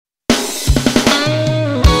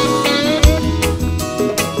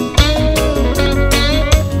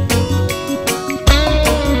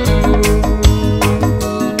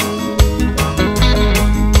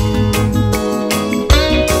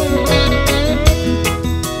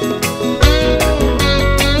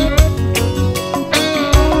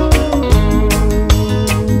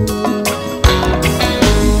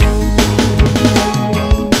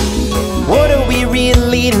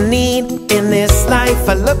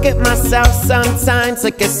look at myself sometimes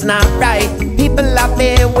like it's not right. People out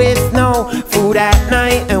there with no food at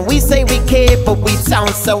night, and we say we care but we don't,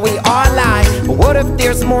 so we all lie. But what if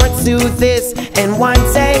there's more to this, and one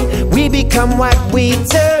day we become what we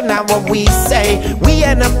do, not what we say. We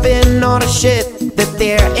end up in all the shit that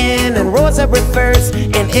they're in, and roles are reversed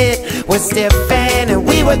and it was different. And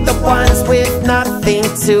we were the ones with nothing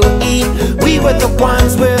to eat, we were the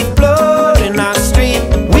ones with blood in our street,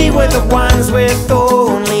 we were the ones with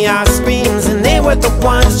only our screams, and they were the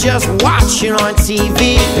ones just watching on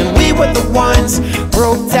TV. And we were the ones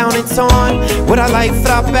broke down and torn, with our life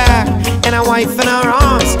at our back and our wife in our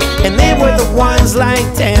arms. And they were the ones like,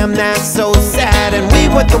 damn, that's so sad. And we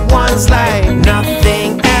were the ones like,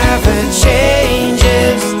 nothing ever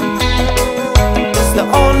changes. It's the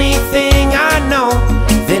only thing I know,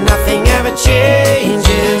 that nothing ever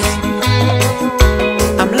changes.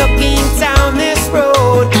 I'm looking down this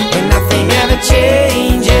road and nothing ever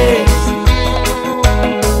changes.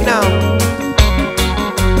 No,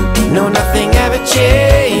 no, nothing ever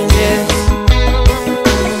changes.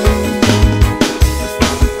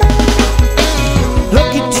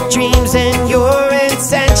 Look at your dreams and your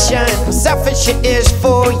intention, how selfish it is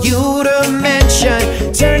for you to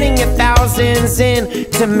mention. Turning your thousands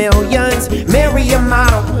into millions, marry a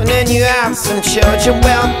model and then you have some children.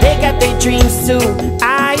 Well, they got their dreams too,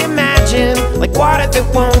 I imagine, like water that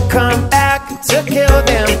won't come back to kill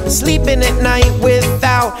them. Sleeping at night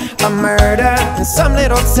without a murder in some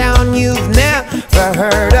little town you've never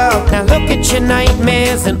heard of. Now look at your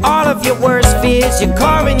nightmares and all of your worst fears, your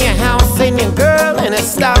car and your house and your girl, and it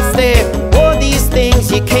stops there. All these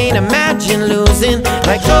things you can't imagine losing,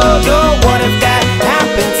 like oh no, what if that